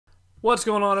What's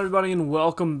going on, everybody, and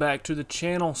welcome back to the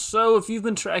channel. So if you've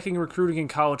been tracking recruiting in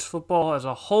college football as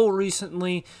a whole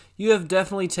recently, you have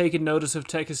definitely taken notice of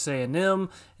Texas A&M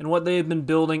and what they have been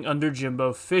building under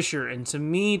Jimbo Fisher. And to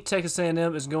me, Texas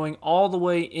A&M is going all the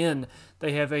way in.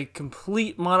 They have a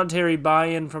complete monetary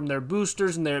buy-in from their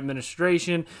boosters and their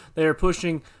administration. They are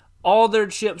pushing all their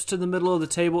chips to the middle of the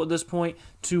table at this point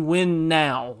to win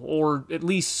now, or at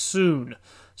least soon.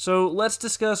 So let's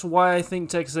discuss why I think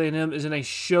Texas A&M is in a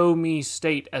show-me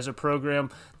state as a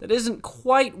program that isn't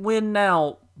quite win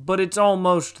now, but it's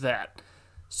almost that.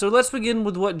 So let's begin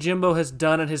with what Jimbo has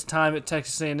done in his time at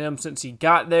Texas A&M since he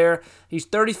got there. He's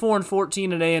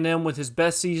 34-14 at A&M, with his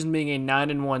best season being a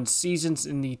 9-1 season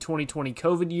in the 2020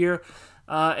 COVID year.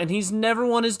 And he's never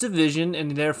won his division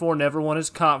and therefore never won his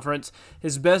conference.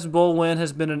 His best bowl win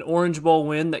has been an Orange Bowl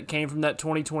win that came from that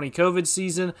 2020 COVID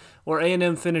season, where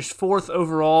A&M finished 4th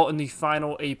overall in the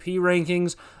final AP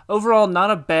rankings. Overall, not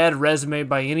a bad resume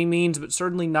by any means, but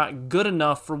certainly not good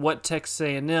enough for what Texas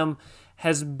A&M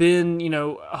has been,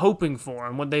 hoping for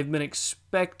and what they've been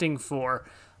expecting for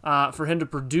him to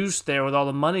produce there with all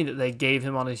the money that they gave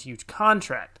him on his huge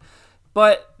contract.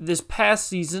 But this past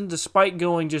season, despite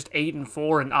going just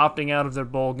 8-4 and opting out of their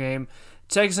bowl game,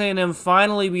 Texas A&M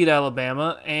finally beat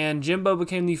Alabama, and Jimbo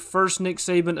became the first Nick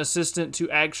Saban assistant to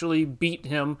actually beat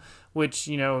him, which,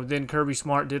 then Kirby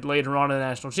Smart did later on in the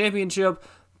national championship,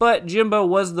 but Jimbo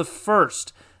was the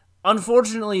first.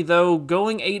 Unfortunately, though,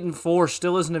 going 8-4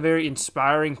 still isn't a very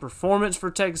inspiring performance for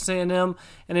Texas A&M,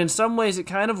 and in some ways it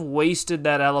kind of wasted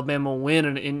that Alabama win,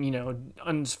 and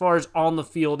as far as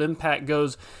on-the-field impact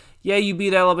goes. Yeah, you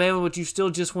beat Alabama, but you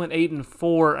still just went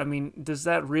 8-4. I mean, does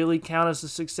that really count as a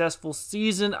successful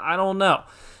season? I don't know.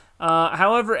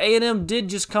 However, A&M did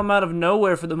just come out of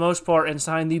nowhere for the most part and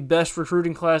sign the best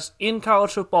recruiting class in college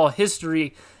football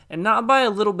history, and not by a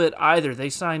little bit either.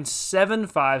 They signed 7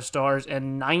 5-stars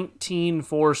and 19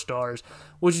 4-stars,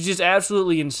 which is just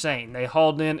absolutely insane. They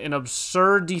hauled in an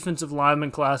absurd defensive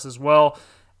lineman class as well.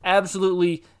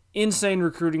 Absolutely insane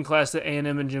recruiting class that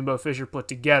A&M and Jimbo Fisher put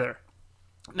together.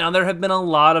 Now, there have been a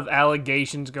lot of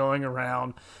allegations going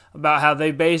around about how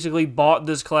they basically bought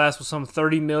this class with some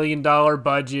 $30 million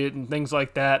budget and things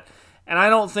like that, and I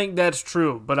don't think that's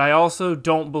true, but I also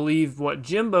don't believe what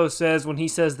Jimbo says when he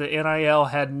says that NIL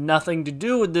had nothing to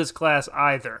do with this class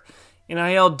either.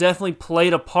 NIL definitely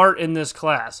played a part in this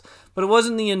class, but it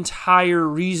wasn't the entire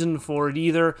reason for it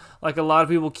either, like a lot of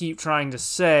people keep trying to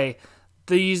say.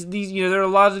 There are a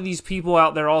lot of these people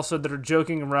out there also that are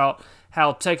joking about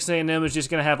how Texas A&M is just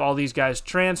going to have all these guys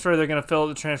transfer. They're going to fill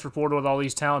the transfer portal with all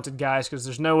these talented guys because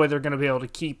there's no way they're going to be able to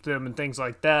keep them and things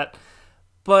like that.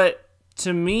 But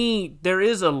to me, there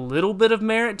is a little bit of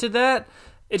merit to that.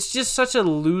 It's just such a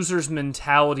loser's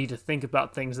mentality to think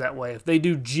about things that way. If they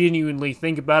do genuinely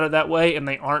think about it that way and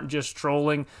they aren't just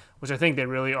trolling, which I think they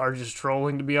really are just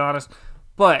trolling, to be honest.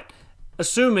 But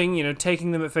assuming,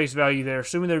 taking them at face value there,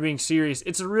 assuming they're being serious,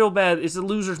 it's a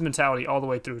loser's mentality all the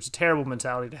way through. It's a terrible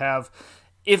mentality to have.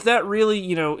 If that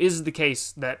really, is the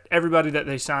case, that everybody that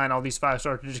they sign, all these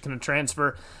 5-stars, are just going to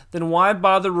transfer, then why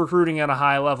bother recruiting at a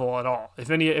high level at all?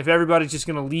 If everybody's just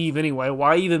going to leave anyway,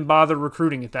 why even bother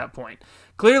recruiting at that point?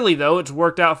 Clearly, though, it's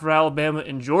worked out for Alabama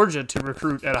and Georgia to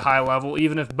recruit at a high level,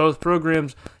 even if both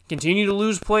programs continue to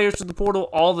lose players to the portal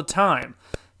all the time.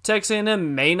 Texas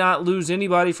A&M may not lose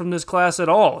anybody from this class at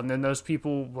all, and then those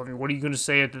people, what are you going to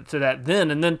say to that then?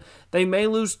 And then they may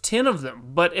lose 10 of them,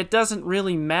 but it doesn't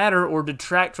really matter or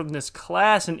detract from this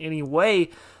class in any way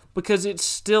because it's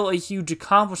still a huge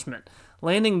accomplishment.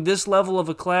 Landing this level of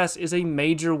a class is a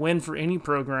major win for any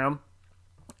program,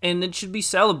 and it should be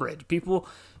celebrated. People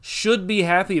should be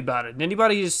happy about it. And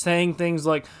anybody who's saying things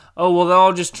like, oh, well, they'll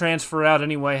all just transfer out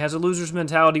anyway, has a loser's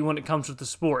mentality when it comes to the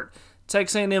sport.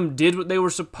 Texas A&M did what they were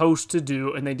supposed to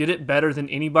do, and they did it better than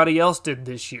anybody else did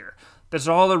this year. That's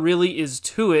all there really is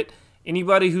to it.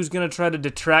 Anybody who's going to try to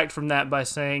detract from that by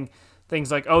saying things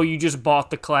like, oh, you just bought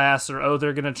the class, or oh,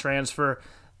 they're going to transfer,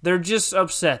 they're just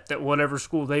upset that whatever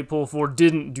school they pull for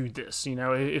didn't do this.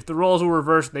 If the roles were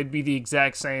reversed, they'd be the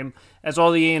exact same as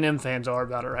all the A&M fans are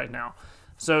about it right now.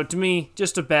 So to me,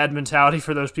 just a bad mentality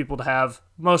for those people to have.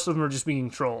 Most of them are just being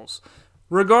trolls.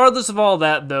 Regardless of all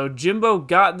that, though, Jimbo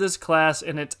got this class,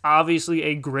 and it's obviously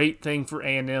a great thing for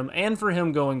A&M and for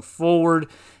him going forward.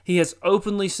 He has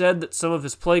openly said that some of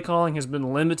his play calling has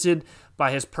been limited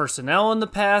by his personnel in the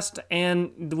past,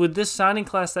 and with this signing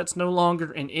class, that's no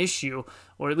longer an issue,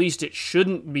 or at least it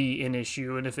shouldn't be an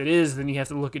issue, and if it is, then you have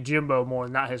to look at Jimbo more,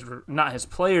 not his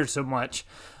players so much.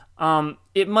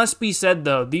 It must be said,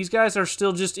 though, these guys are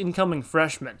still just incoming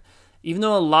freshmen. Even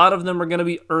though a lot of them are going to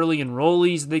be early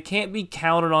enrollees, they can't be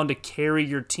counted on to carry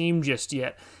your team just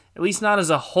yet. at least not as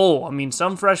a whole. I mean,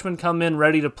 some freshmen come in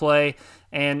ready to play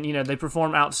and, they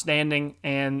perform outstanding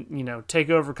and, take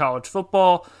over college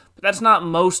football, but that's not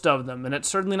most of them, and it's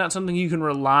certainly not something you can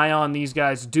rely on these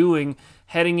guys doing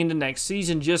heading into next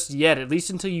season just yet, at least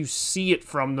until you see it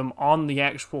from them on the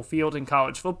actual field in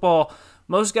college football.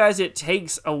 Most guys, it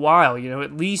takes a while,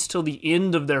 at least till the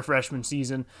end of their freshman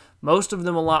season. Most of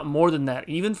them a lot more than that,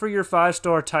 even for your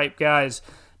 5-star type guys.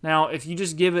 Now, if you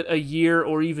just give it a year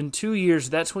or even 2 years,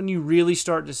 that's when you really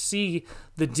start to see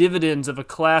the dividends of a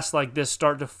class like this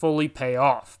start to fully pay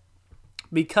off.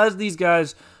 Because these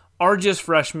guys are just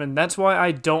freshmen, that's why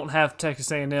I don't have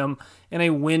Texas A&M in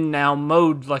a win-now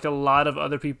mode like a lot of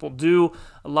other people do.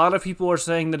 A lot of people are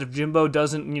saying that if Jimbo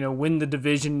doesn't, win the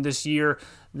division this year,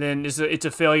 then it's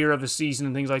a failure of a season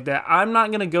and things like that. I'm not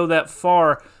going to go that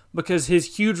far because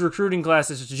his huge recruiting class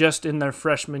is just in their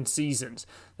freshman seasons.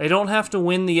 They don't have to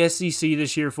win the SEC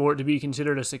this year for it to be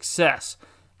considered a success.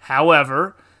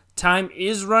 However, time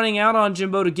is running out on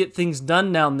Jimbo to get things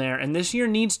done down there, and this year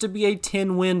needs to be a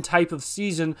 10-win type of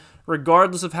season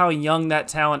regardless of how young that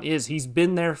talent is. He's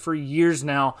been there for years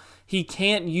now. He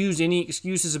can't use any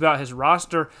excuses about his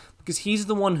roster because he's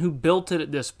the one who built it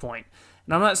at this point.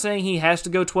 And I'm not saying he has to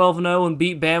go 12-0 and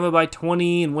beat Bama by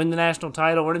 20 and win the national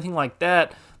title or anything like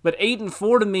that, but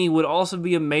 8-4 to me would also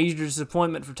be a major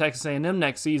disappointment for Texas A&M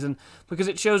next season because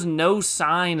it shows no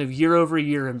sign of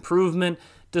year-over-year improvement,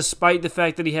 despite the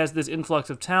fact that he has this influx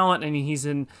of talent and he's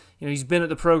been at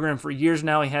the program for years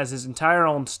now. He has his entire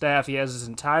own staff. He has his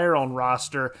entire own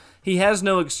roster. He has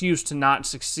no excuse to not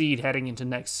succeed heading into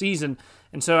next season.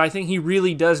 And so I think he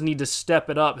really does need to step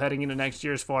it up heading into next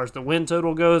year as far as the win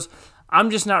total goes.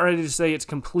 I'm just not ready to say it's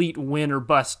complete win or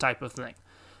bust type of thing.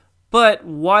 But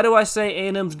why do I say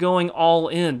A&M's going all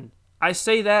in? I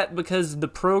say that because the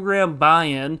program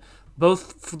buy-in,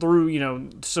 both through,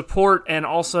 support and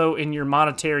also in your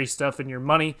monetary stuff and your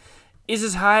money, is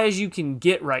as high as you can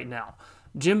get right now.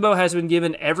 Jimbo has been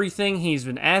given everything he's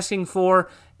been asking for,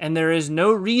 and there is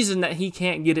no reason that he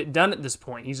can't get it done at this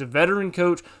point. He's a veteran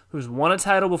coach who's won a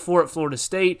title before at Florida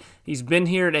State. He's been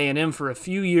here at A&M for a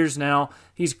few years now.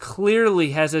 He's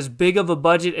clearly has as big of a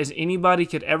budget as anybody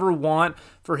could ever want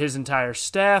for his entire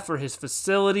staff, for his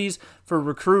facilities, for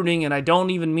recruiting, and I don't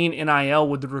even mean NIL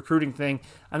with the recruiting thing.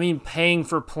 I mean paying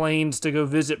for planes to go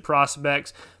visit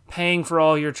prospects, paying for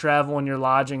all your travel and your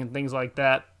lodging and things like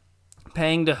that,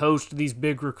 paying to host these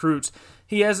big recruits.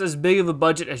 He has as big of a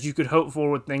budget as you could hope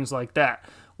for with things like that.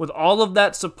 With all of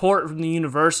that support from the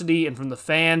university and from the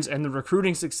fans and the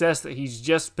recruiting success that he's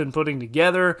just been putting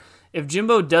together, if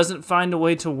Jimbo doesn't find a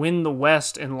way to win the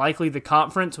West and likely the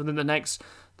conference within the next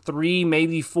 3,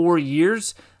 maybe 4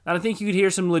 years, I think you could hear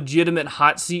some legitimate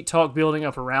hot seat talk building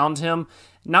up around him.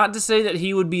 Not to say that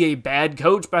he would be a bad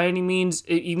coach by any means,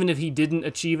 even if he didn't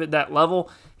achieve at that level.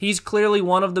 He's clearly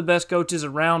one of the best coaches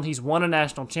around. He's won a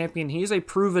national champion. He is a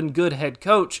proven good head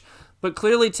coach. But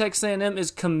clearly Texas A&M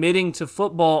is committing to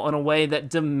football in a way that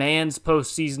demands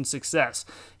postseason success.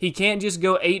 He can't just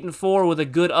go 8-4 with a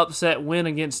good upset win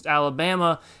against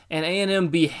Alabama and A&M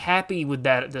be happy with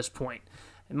that at this point.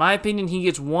 In my opinion, he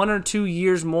gets 1 or 2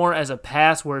 years more as a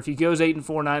pass, where if he goes 8-4,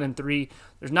 9-3,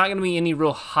 there's not going to be any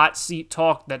real hot seat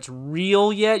talk that's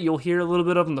real yet. You'll hear a little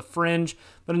bit of it on the fringe,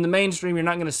 but in the mainstream, you're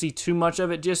not going to see too much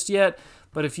of it just yet.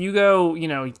 But if you go,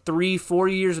 3, 4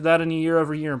 years without any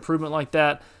year-over-year improvement like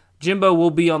that, Jimbo will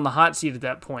be on the hot seat at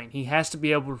that point. He has to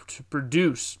be able to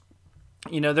produce.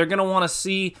 They're going to want to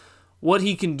see what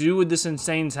he can do with this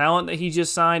insane talent that he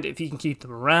just signed, if he can keep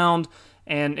them around,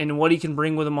 and what he can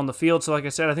bring with him on the field. So like I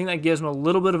said, I think that gives him a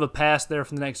little bit of a pass there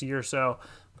for the next year or so.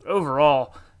 But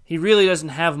overall, he really doesn't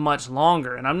have much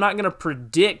longer. And I'm not going to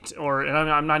predict, and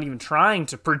I'm not even trying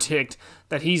to predict,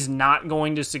 that he's not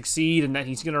going to succeed and that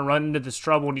he's going to run into this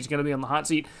trouble and he's going to be on the hot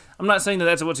seat. I'm not saying that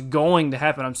that's what's going to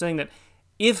happen. I'm saying that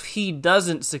if he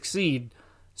doesn't succeed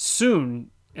soon,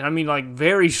 and I mean like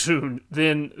very soon,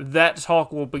 then that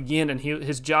talk will begin and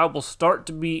his job will start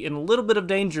to be in a little bit of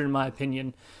danger, in my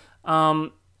opinion.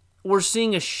 We're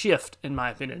seeing a shift, in my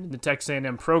opinion, in the Texas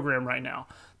A&M program right now.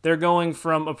 They're going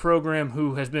from a program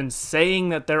who has been saying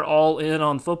that they're all in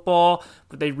on football,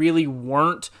 but they really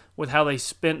weren't with how they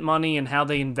spent money and how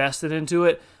they invested into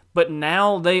it. But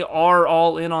now they are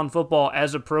all in on football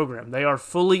as a program. They are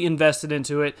fully invested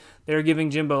into it. They're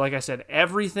giving Jimbo, like I said,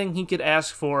 everything he could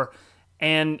ask for.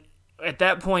 And at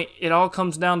that point, it all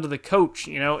comes down to the coach.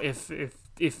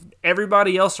 If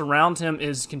everybody else around him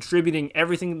is contributing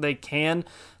everything they can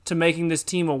to making this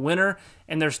team a winner,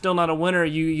 and they're still not a winner,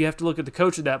 you have to look at the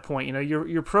coach at that point.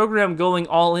 Your program going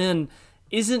all in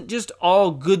isn't just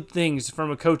all good things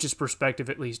from a coach's perspective,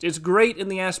 at least. It's great in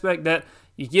the aspect that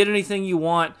you get anything you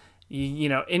want, you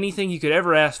know, anything you could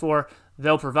ever ask for,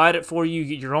 they'll provide it for you. You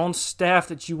get your own staff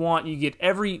that you want. You get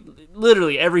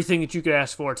literally everything that you could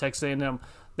ask for. Texas A&M,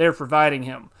 they're providing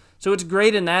him. So it's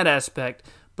great in that aspect.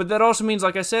 But that also means,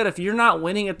 like I said, if you're not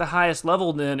winning at the highest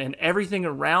level then, and everything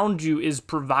around you is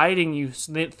providing you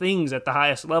things at the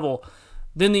highest level,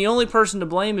 then the only person to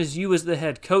blame is you as the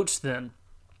head coach then.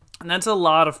 And that's a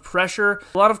lot of pressure.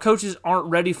 A lot of coaches aren't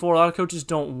ready for. A lot of coaches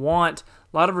don't want.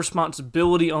 A lot of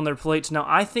responsibility on their plates. Now,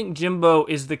 I think Jimbo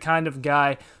is the kind of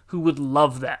guy who would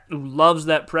love that, who loves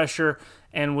that pressure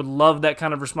and would love that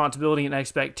kind of responsibility and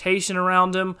expectation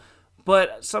around him.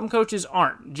 But some coaches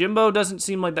aren't. Jimbo doesn't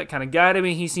seem like that kind of guy to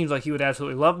me. He seems like he would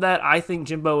absolutely love that. I think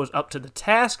Jimbo is up to the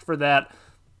task for that,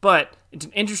 but it's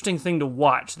an interesting thing to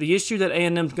watch. The issue that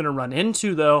A&M's going to run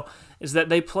into, though, is that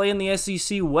they play in the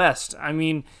SEC West. I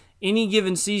mean, any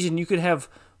given season, you could have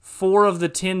 4 of the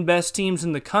 10 best teams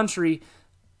in the country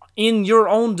in your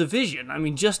own division. I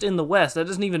mean, just in the West. That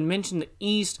doesn't even mention the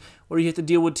East, where you have to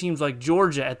deal with teams like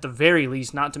Georgia at the very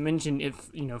least, not to mention if,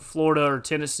 you know, Florida or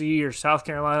Tennessee or South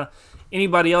Carolina,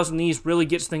 anybody else in the East really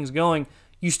gets things going.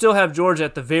 You still have Georgia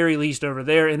at the very least over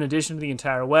there, in addition to the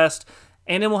entire West.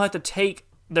 And then we'll have to take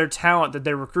their talent that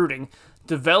they're recruiting,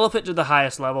 develop it to the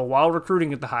highest level while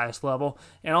recruiting at the highest level,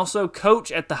 and also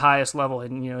coach at the highest level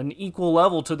and, you know, an equal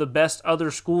level to the best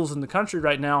other schools in the country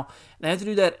right now. And they have to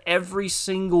do that every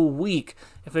single week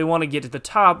if they want to get to the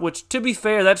top, which, to be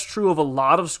fair, that's true of a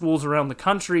lot of schools around the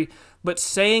country, but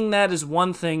saying that is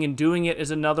one thing and doing it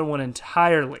is another one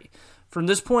entirely. From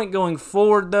this point going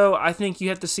forward, though, I think you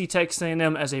have to see Texas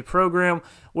A&M as a program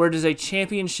where it is a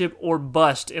championship or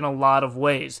bust in a lot of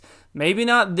ways. Maybe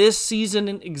not this season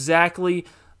exactly,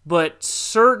 but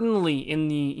certainly in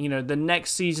the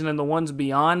next season and the ones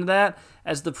beyond that,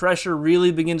 as the pressure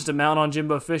really begins to mount on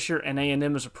Jimbo Fisher and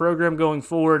A&M as a program going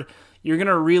forward, you're going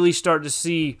to really start to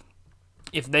see,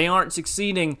 if they aren't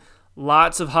succeeding,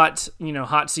 lots of hot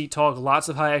seat talk, lots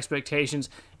of high expectations,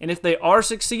 and if they are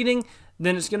succeeding,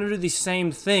 then it's going to do the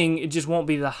same thing. It just won't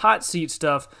be the hot seat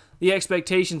stuff. The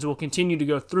expectations will continue to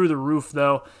go through the roof,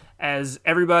 though, as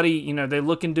everybody, they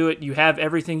look into it. You have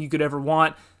everything you could ever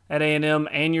want at A&M,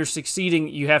 and you're succeeding.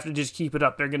 You have to just keep it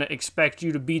up. They're going to expect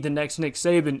you to be the next Nick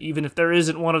Saban, even if there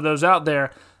isn't one of those out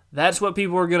there. That's what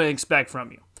people are going to expect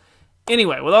from you.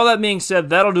 Anyway, with all that being said,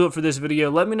 that'll do it for this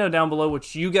video. Let me know down below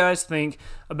what you guys think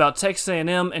about Texas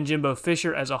A&M and Jimbo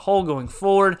Fisher as a whole going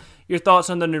forward, your thoughts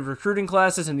on the new recruiting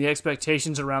classes and the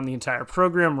expectations around the entire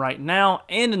program right now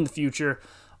and in the future.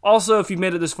 Also, if you've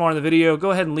made it this far in the video, go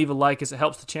ahead and leave a like as it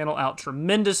helps the channel out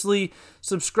tremendously.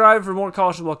 Subscribe for more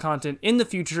college football content in the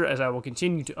future, as I will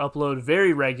continue to upload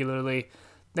very regularly.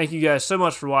 Thank you guys so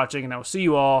much for watching, and I will see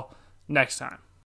you all next time.